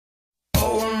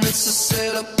it's a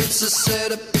setup, it's a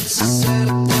setup, it's a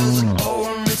setup. There's a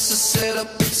oh, it's a setup,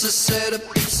 it's a setup,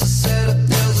 it's a setup.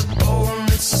 There's a oh,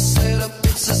 it's a setup,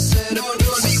 it's a setup. No, no,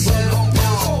 it's a setup.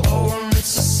 Oh,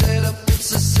 it's a setup,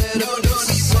 it's a setup. No, no, it's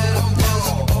a setup.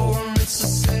 Oh, it's a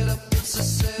setup, it's a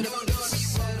setup.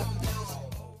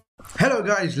 Hello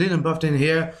guys, Lean and Buffed in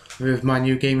here with my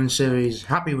new gaming series,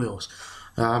 Happy Wheels.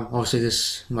 Obviously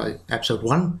this is my episode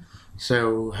 1,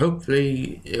 so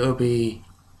hopefully it'll be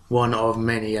one of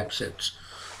many episodes.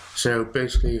 So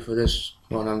basically for this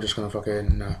one I'm just gonna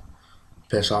fucking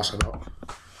piss ass about,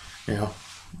 you know,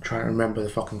 trying to remember the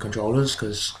fucking controllers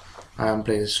because I haven't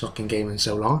played this fucking game in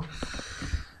so long.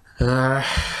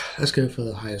 Let's go for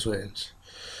the highest ratings.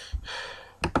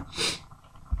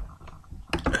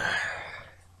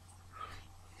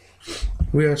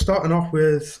 We are starting off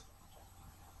with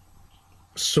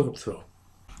sword throw.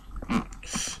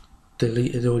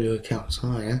 Deleted all your accounts.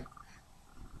 Oh yeah.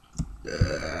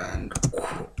 And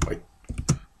wait.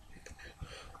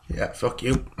 Yeah, fuck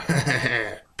you,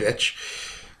 bitch.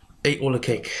 Ate all the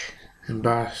cake.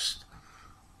 Embarrassed.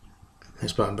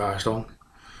 Let's put embarrassed on.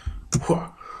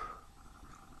 Fuck,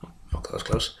 that was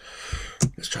close.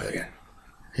 Let's try it again.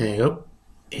 Here you go.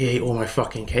 He ate all my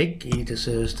fucking cake. He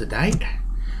deserves to die.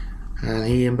 And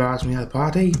he embarrassed me at the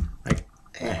party. Like,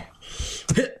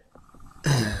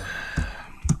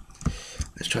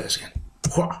 let's try this again.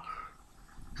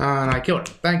 And I killed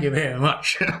him. Thank you very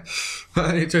much.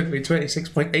 It took me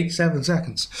 26.87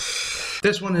 seconds.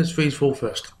 This one is freeze fall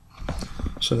first.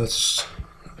 So let's...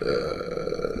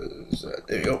 there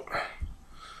we go.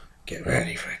 Get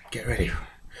ready for it. Get ready for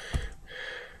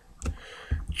it.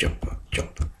 Jump up,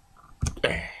 jump.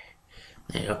 There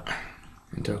you go.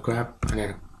 Into a grab and then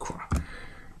a crap.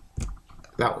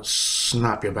 That will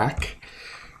snap your back.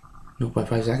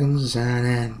 0.5 seconds and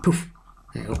then poof.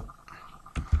 There you go.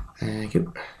 Thank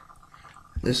you.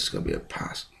 This is gonna be a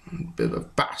pass. Bit of a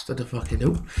bastard to fucking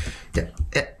do.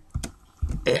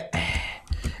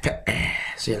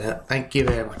 See you later. Thank you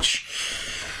very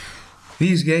much.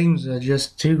 These games are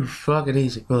just too fucking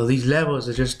easy. Well, these levels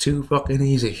are just too fucking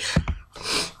easy.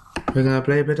 We're gonna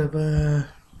play a bit of a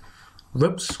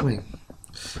rope swing.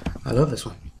 I love this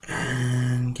one.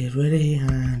 And get ready,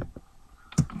 and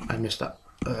I missed that.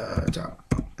 Down.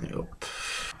 There you go.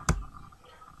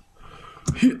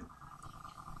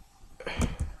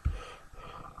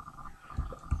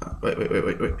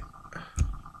 Wait.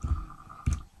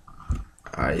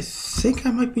 I think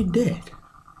I might be dead.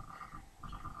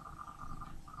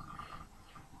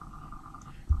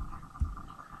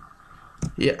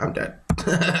 Yeah, I'm dead.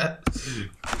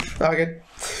 Okay.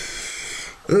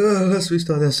 Let's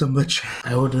restart this so much.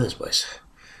 I will do this, boys.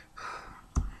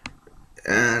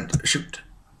 And shoot.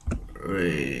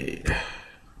 Wait.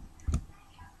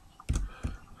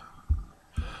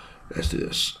 Let's do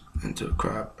this. Into a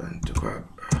crab, into crab.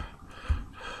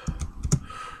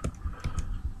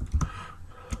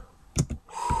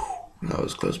 That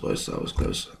was close, boys. That was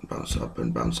close. Bounce up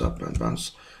and bounce up and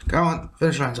bounce. Come on,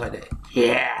 finish lines like that.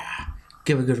 Yeah.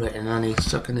 Give a good rating, and he's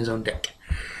sucking his own dick.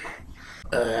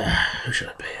 Who should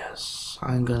I play as?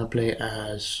 I'm gonna play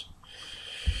as...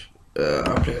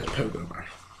 I'll play as Pogo Man.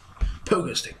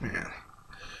 Pogo Stick Man.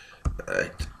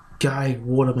 Guy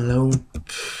Watermelon.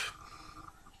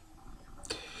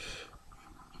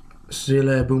 See you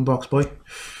later, Boombox Boy.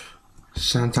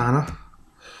 Santana.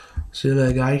 See you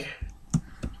later, Guy.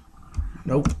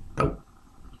 Nope.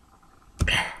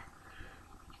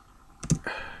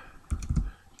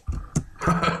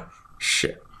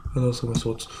 Shit. I lost all my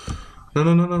swords.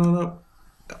 No.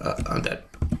 I'm dead.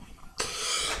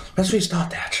 Let's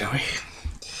restart that, shall we?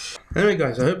 Anyway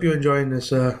guys, I hope you're enjoying this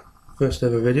first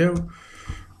ever video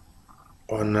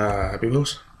on Happy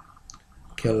Wheels.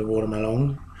 Kill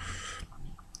Watermelon.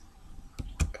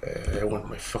 I want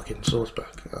my fucking swords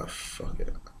back. Oh, fuck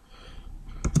it.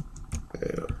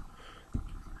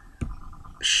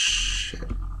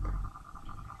 Shit.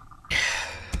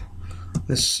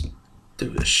 Let's do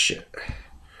this shit.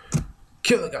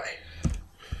 Kill the guy.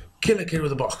 Kill a kid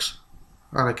with a box.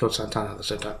 And I killed Santana at the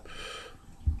same time.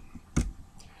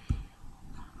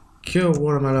 Kill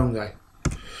Watermelon guy.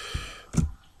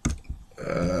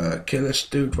 Kill this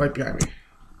dude right behind me.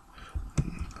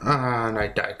 And I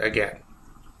died again.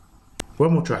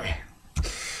 One more try.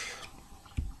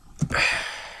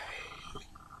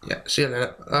 Yeah, see you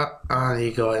later. And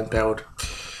he got impaled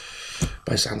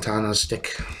by Santana's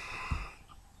stick.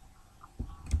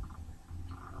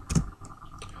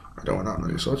 I don't want that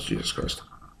many swords, Jesus Christ.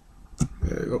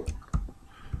 There you go.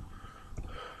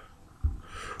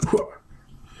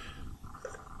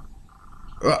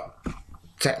 Well,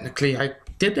 technically I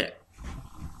did it.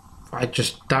 I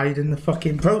just died in the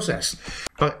fucking process.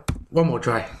 But one more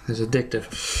try. It's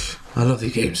addictive. I love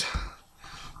these games.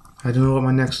 I don't know what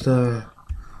my next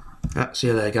see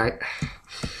you later, guy.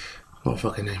 What a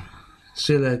fucking name.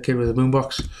 See you later, kid with a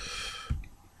boombox.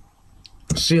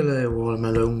 See you later,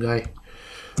 watermelon guy.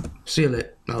 See you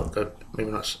later. No, good. Maybe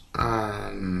not.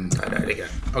 And I died again.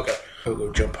 Okay. I'll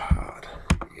go jump hard.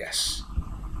 Yes.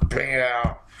 Bring it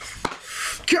out.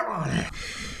 Come on.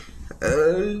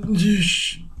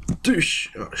 Dish.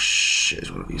 Oh shit,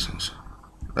 it's one of these things.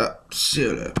 See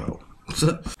you later, pal.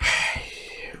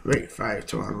 Rate 5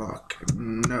 to unlock.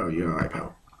 No, you're right,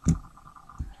 pal.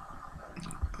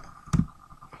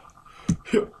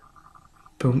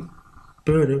 Boom.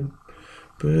 Boom.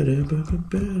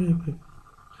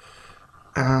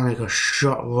 And I got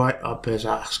shot right up his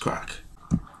ass crack.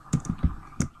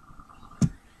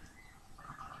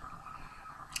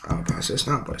 I'll pass this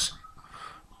now, boys.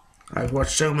 I've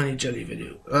watched so many jelly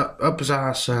videos. Up his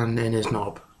ass and in his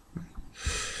knob.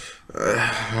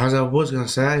 As I was gonna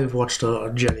say, I've watched a lot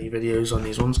of jelly videos on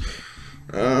these ones.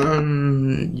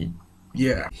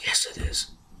 Yeah. Yes, it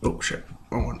is. Oh shit.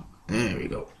 Wrong one. There we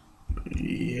go.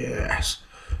 Yes.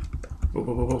 No.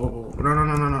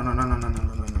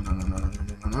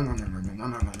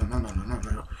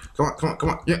 Come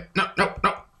on. Yeah. No.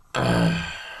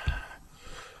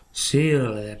 See you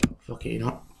later. Fuck it, you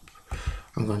know.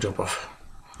 I'm gonna jump off.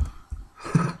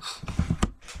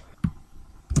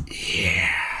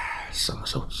 Yeah.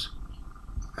 Somersaults.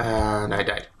 And I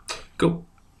died. Cool.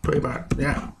 Pretty bad.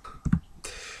 Yeah.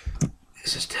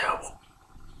 This is terrible.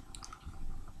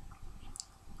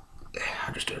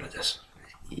 I'll just do it like this.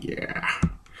 Yeah.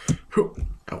 Oh.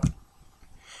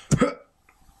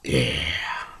 Yeah.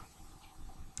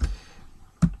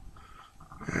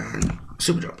 And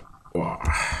super jump. Wow.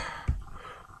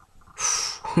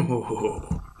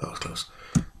 That was close.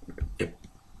 Yep.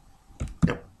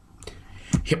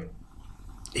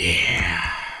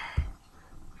 Yeah.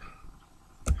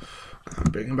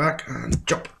 And bring him back and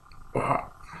jump.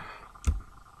 Wow.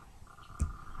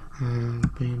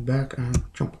 And bring him back and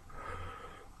jump.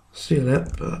 See you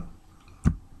later, but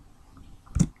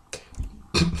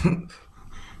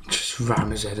just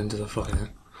ram his head into the fucking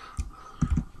head.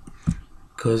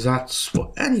 Because that's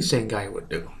what any sane guy would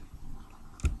do.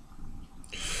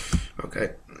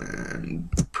 Okay, and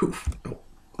poof. No.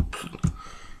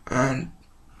 And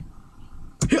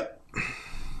yeah.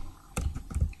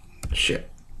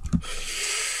 Shit.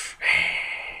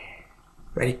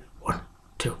 Ready? 1,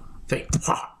 2, 3.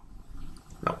 Ha.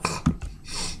 No.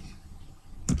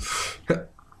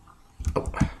 Oh.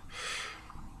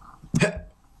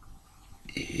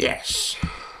 Yes.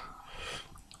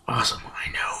 Awesome,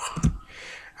 I know.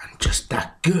 I'm just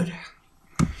that good.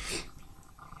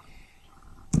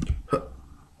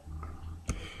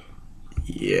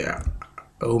 Yeah.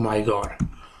 Oh my god.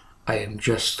 I am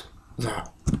just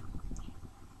that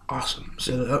awesome.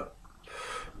 Set it up.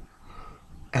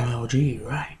 MLG,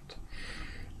 right.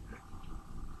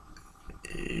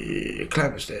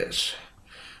 Climb the stairs.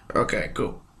 Okay,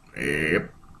 cool.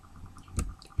 Yep.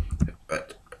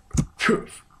 But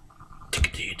proof.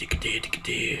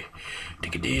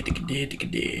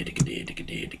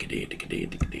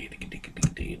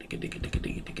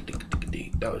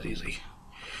 That was easy.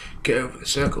 Get over the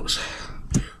circles.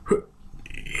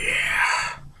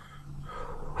 Yeah.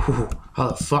 How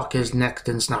the fuck is next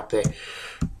and snap there?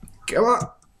 Come on.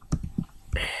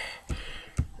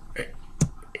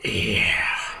 Yeah.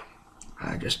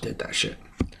 I just did that shit.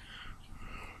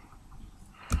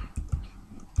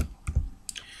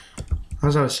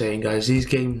 As I was saying, guys, these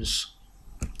games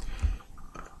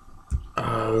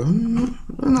are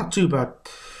not too bad.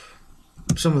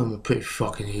 Some of them are pretty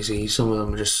fucking easy. Some of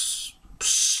them are just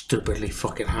stupidly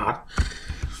fucking hard.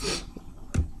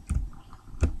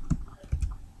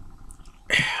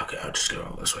 Okay, I'll just go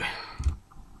all this way.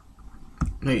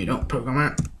 No, you don't,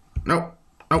 programmer. No,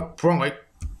 wrong way.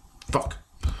 Fuck.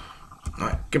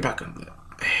 Alright, get back on there.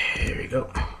 Here we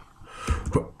go.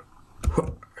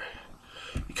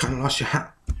 You kind of lost your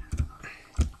hat.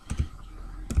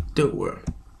 Do it, worm.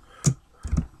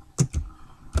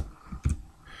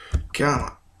 Come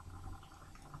on.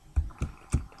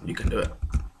 You can do it.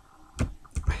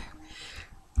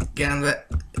 Get on there.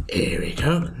 Here we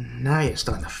go. Now you're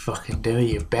starting to fucking do it,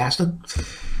 you bastard.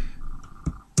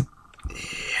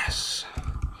 Yes.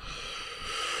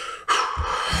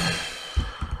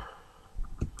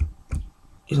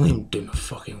 He's not even doing the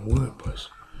fucking work, boys.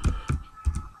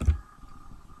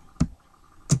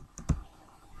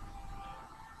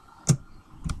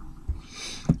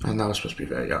 And that was supposed to be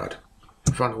very hard.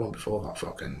 I found the one before that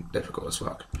fucking difficult as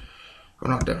fuck.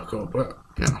 Well, not difficult, but,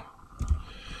 you know.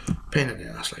 Pain in the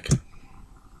ass, like.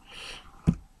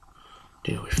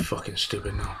 You know, we're fucking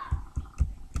stupid now.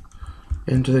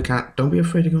 Into the can. Don't be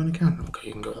afraid to go in the can. Okay,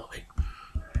 you can go that way.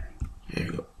 Here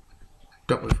you go.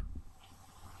 Don't move.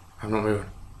 I'm not moving.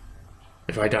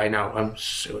 If I die now, I'm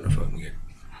suing the fucking kid.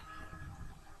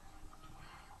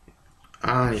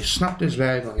 And he snapped his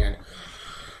leg on the end.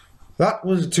 That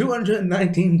was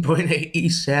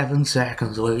 219.87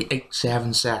 seconds, or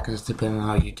 87 seconds, depending on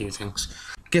how you do things.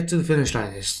 Get to the finish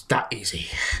line, it's that easy.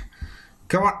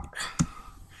 Come on.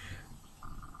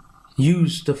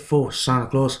 Use the force, Santa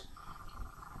Claus.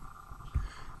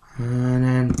 And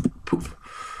then poof.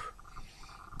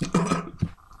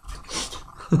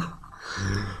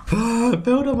 I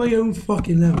built up my own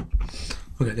fucking level.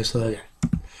 Okay, let's start again.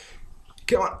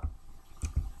 Come on.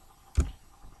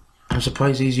 I'm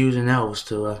surprised he's using elves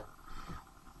to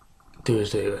do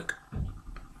his dirty work.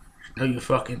 No, you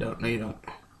fucking don't. No, you don't.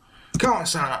 Come on,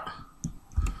 Santa.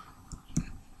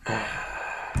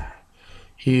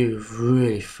 You've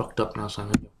really fucked up now,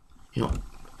 Santa. You know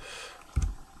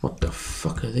what the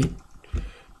fuck are they?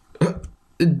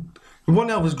 One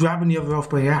elf was grabbing the other elf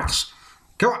by the ass.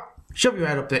 Come on, shove your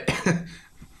head up there.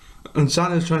 And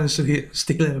Santa's trying to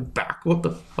steal him back. What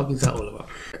the fuck is that all about?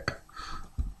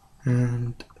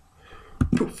 And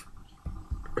poof.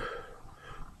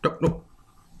 No.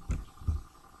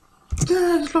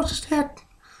 Yeah, he's lost his head.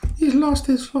 He's lost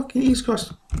his fucking. He's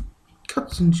got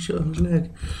cuts and shit on his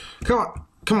leg.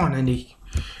 Come on, Andy.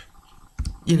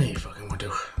 You know you fucking want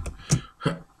to.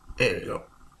 There you go.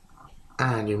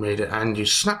 And you made it. And you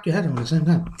snapped your head on at the same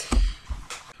time.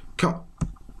 Come on.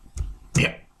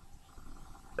 Yeah.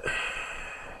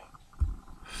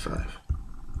 5.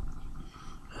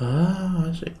 Ah,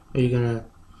 I see. Are you gonna?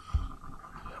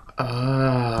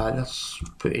 Ah, that's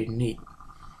pretty neat.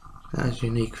 That's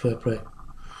unique, fair play.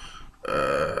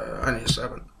 I need a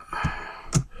 7.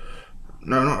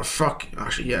 No, not a fuck.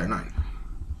 Actually, yeah, 9.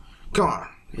 Come on.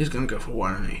 He's gonna go for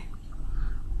 1, isn't he?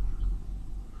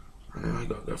 And then I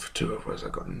gotta go for 2, otherwise I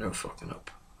got no fucking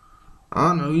up.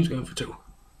 Oh no, he's going for 2.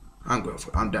 I'm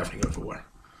definitely going for 1.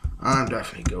 I'm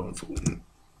definitely going for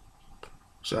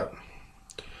 7.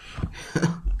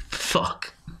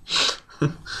 Fuck.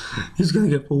 He's gonna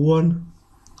go for 1.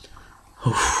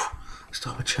 Oh,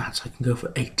 still have a chance. I can go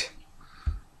for 8.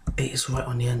 8 is right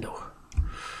on the end though.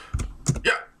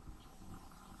 Yeah.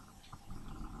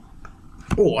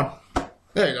 Or 1.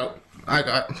 There you go. I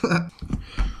got it.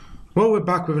 Well, we're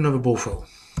back with another ball throw.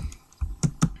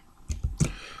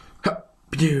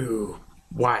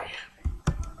 Why?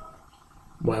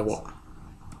 Why what?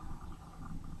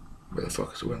 Where the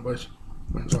fuck is the wind, boys?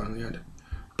 Wind's right on the end.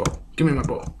 Ball. Give me my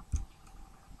ball.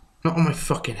 Not on my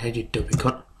fucking head, you dopey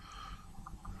cunt.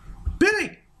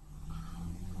 Billy!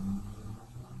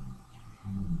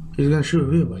 He's gonna shoot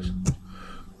over here, boys.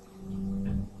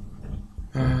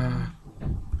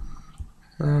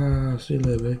 See you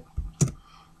later, babe.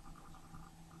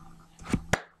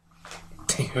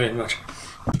 Thank you very much.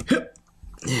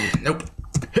 Yeah, nope.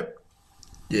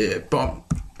 Yeah, bomb.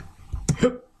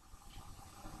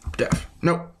 Death.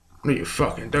 Nope. No, you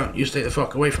fucking don't. You stay the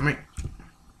fuck away from me.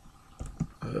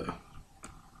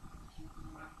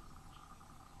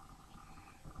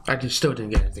 I still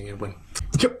didn't get anything in win.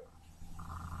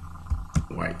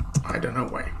 Wait, I don't know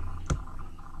why.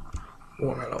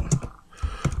 Watermelon.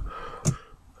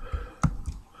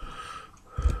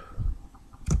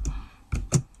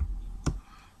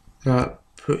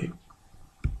 Pretty.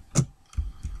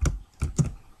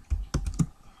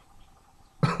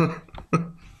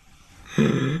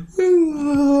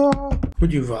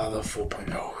 Would you rather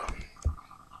 4.0?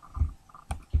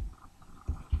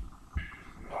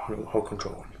 Hold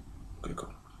control. Good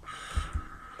call.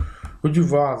 Would you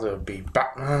rather be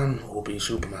Batman or be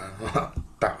Superman?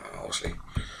 Batman, obviously.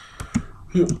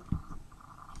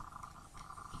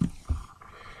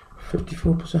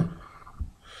 54%.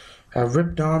 Have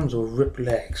ripped arms or ripped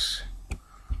legs?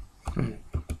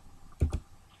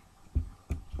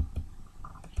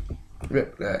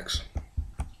 Ripped legs.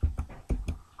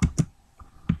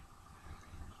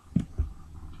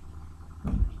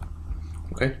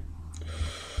 Okay.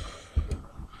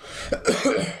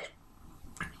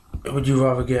 Would you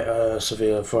rather get a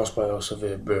severe frostbite or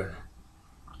severe burn?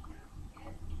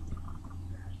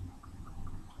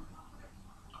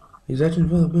 He's edging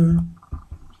for the burn.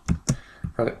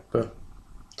 Okay, burn.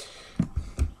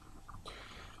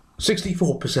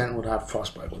 64% would have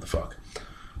frostbite. What the fuck?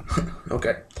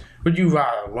 Okay. Would you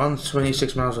rather run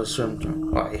 26 miles or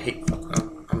swim? Oh, I hate fuck.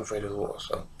 I'm afraid of the water,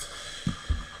 so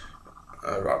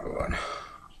I'd rather run.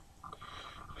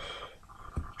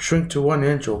 Shrink to 1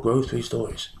 inch or grow 3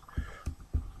 stories.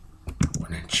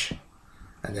 1 inch.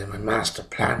 and then my master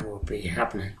plan will be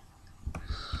happening.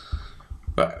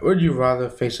 But would you rather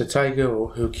face a tiger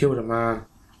who killed a man,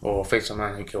 or face a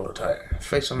man who killed a tiger?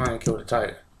 Face a man who killed a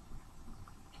tiger.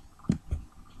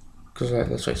 Because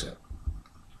let's face it,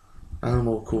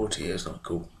 animal cruelty is not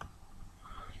cool.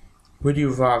 Would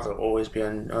you rather always be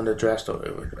underdressed or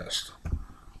overdressed?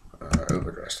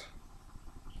 Overdressed.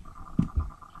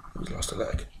 He's lost a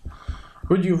leg.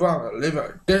 Would you rather live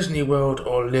at Disney World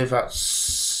or live at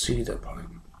Cedar Point?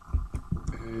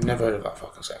 Never heard of that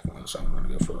fucking second one, so I'm gonna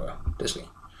go for Disney.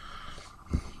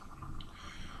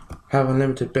 Have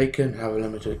unlimited bacon, have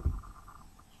unlimited.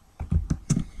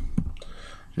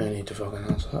 No need to fucking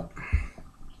answer that.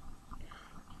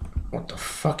 What the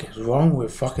fuck is wrong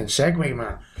with fucking Segway,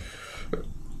 man?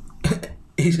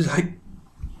 He's like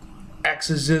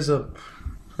exorcism.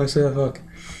 I say fuck.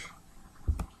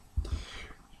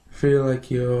 Feel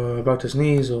like you're about to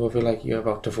sneeze or feel like you're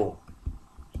about to fall?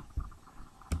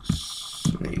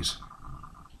 Sneeze.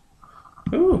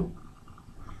 Ooh.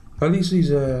 At least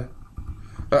he's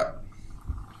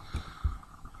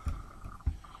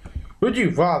Would you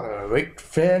rather wait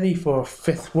fairly for a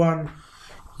fifth one?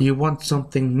 You want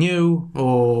something new,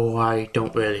 or I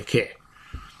don't really care?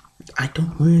 I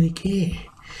don't really care.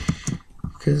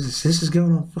 Because this is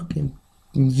going on fucking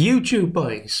YouTube,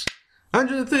 boys.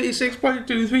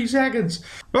 136.23 seconds.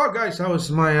 Well, guys, that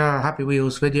was my Happy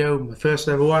Wheels video, my first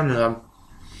ever one.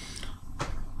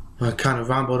 I kind of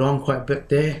rambled on quite a bit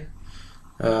there.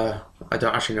 I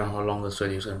don't actually know how long this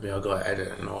video is going to be. I've got to edit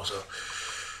it and also.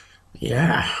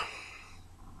 Yeah.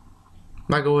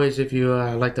 Like always, if you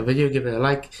liked the video, give it a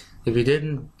like. If you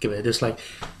didn't, give it a dislike.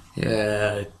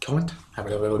 Comment, have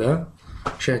a little there.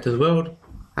 Share it to the world.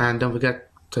 And don't forget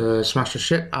to smash the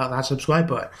shit out of that subscribe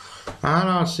button. And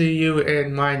I'll see you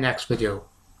in my next video.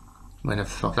 Whenever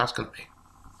the fuck that's gonna be.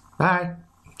 Bye.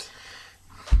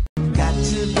 Got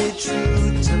to be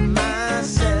true to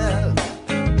myself.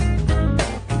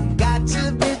 Got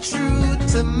to be true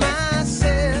to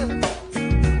myself.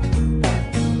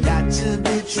 Got to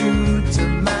be true to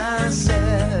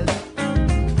myself.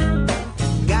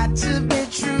 Got to be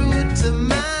true to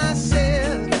myself.